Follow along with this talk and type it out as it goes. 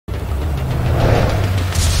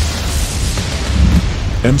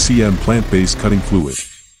MCM Plant-based cutting fluid.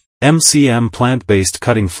 MCM Plant-based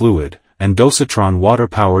cutting fluid, and Dosatron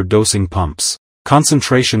water-powered dosing pumps.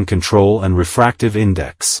 Concentration control and refractive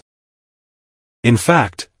index. In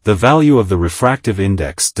fact, the value of the refractive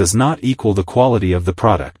index does not equal the quality of the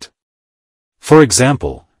product. For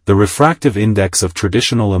example, the refractive index of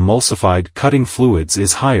traditional emulsified cutting fluids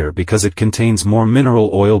is higher because it contains more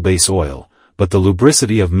mineral oil base oil, but the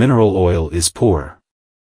lubricity of mineral oil is poor.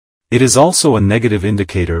 It is also a negative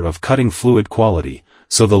indicator of cutting fluid quality,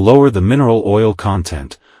 so the lower the mineral oil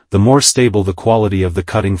content, the more stable the quality of the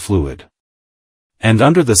cutting fluid. And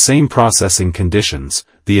under the same processing conditions,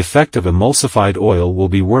 the effect of emulsified oil will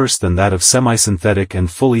be worse than that of semi-synthetic and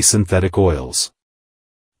fully synthetic oils.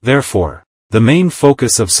 Therefore, the main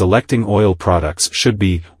focus of selecting oil products should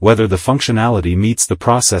be whether the functionality meets the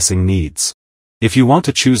processing needs. If you want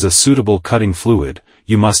to choose a suitable cutting fluid,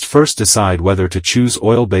 you must first decide whether to choose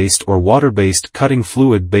oil-based or water-based cutting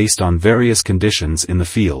fluid based on various conditions in the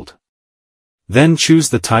field. Then choose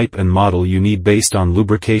the type and model you need based on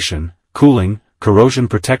lubrication, cooling, corrosion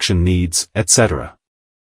protection needs, etc.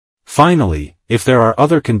 Finally, if there are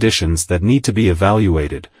other conditions that need to be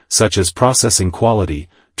evaluated, such as processing quality,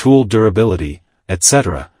 tool durability,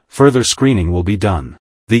 etc., further screening will be done.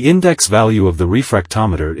 The index value of the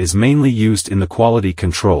refractometer is mainly used in the quality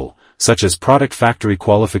control, such as product factory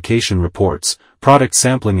qualification reports, product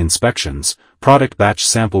sampling inspections, product batch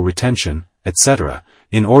sample retention, etc.,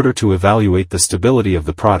 in order to evaluate the stability of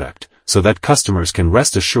the product, so that customers can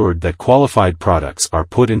rest assured that qualified products are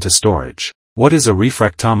put into storage. What is a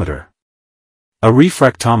refractometer? A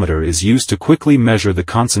refractometer is used to quickly measure the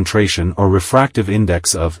concentration or refractive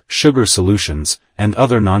index of sugar solutions and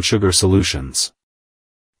other non-sugar solutions.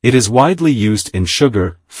 It is widely used in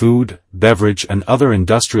sugar, food, beverage and other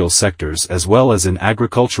industrial sectors as well as in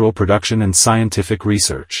agricultural production and scientific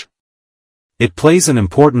research. It plays an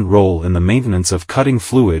important role in the maintenance of cutting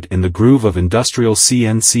fluid in the groove of industrial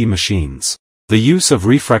CNC machines. The use of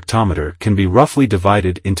refractometer can be roughly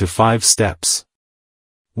divided into 5 steps.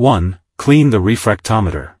 1. Clean the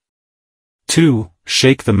refractometer. 2.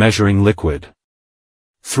 Shake the measuring liquid.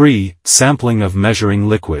 3. Sampling of measuring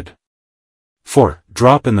liquid. 4.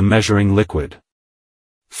 Drop in the measuring liquid.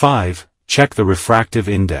 5. Check the refractive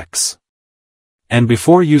index. And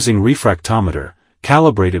before using refractometer,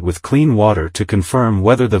 calibrate it with clean water to confirm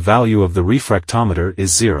whether the value of the refractometer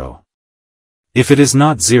is 0. If it is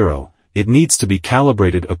not 0, it needs to be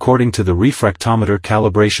calibrated according to the refractometer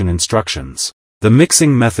calibration instructions. The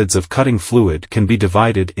mixing methods of cutting fluid can be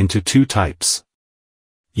divided into 2 types.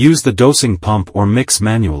 Use the dosing pump or mix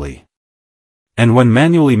manually. And when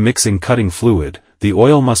manually mixing cutting fluid, the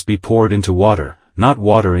oil must be poured into water, not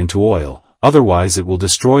water into oil, otherwise it will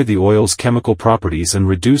destroy the oil's chemical properties and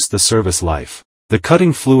reduce the service life. The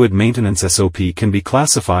cutting fluid maintenance SOP can be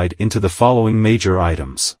classified into the following major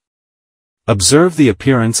items. Observe the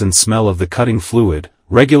appearance and smell of the cutting fluid,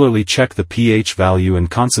 regularly check the pH value and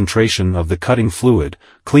concentration of the cutting fluid,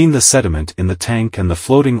 clean the sediment in the tank and the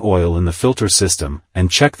floating oil in the filter system, and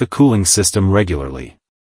check the cooling system regularly.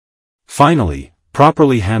 Finally,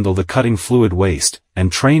 properly handle the cutting fluid waste,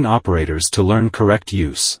 and train operators to learn correct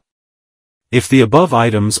use. If the above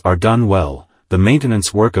items are done well, the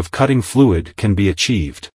maintenance work of cutting fluid can be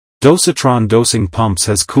achieved. Dosatron dosing pumps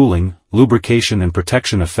has cooling, lubrication and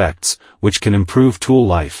protection effects, which can improve tool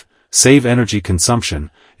life, save energy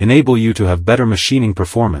consumption, enable you to have better machining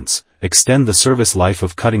performance, extend the service life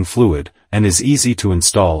of cutting fluid, and is easy to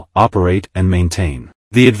install, operate and maintain.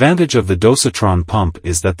 The advantage of the Dosatron pump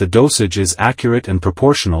is that the dosage is accurate and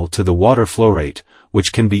proportional to the water flow rate,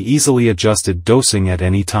 which can be easily adjusted dosing at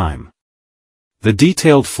any time. The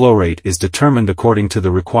detailed flow rate is determined according to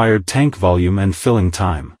the required tank volume and filling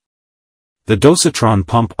time. The Dosatron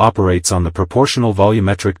pump operates on the proportional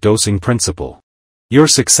volumetric dosing principle. Your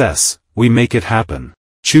success, we make it happen.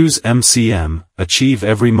 Choose MCM, achieve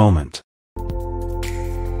every moment.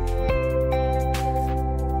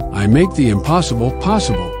 I make the impossible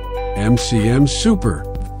possible. MCM Super.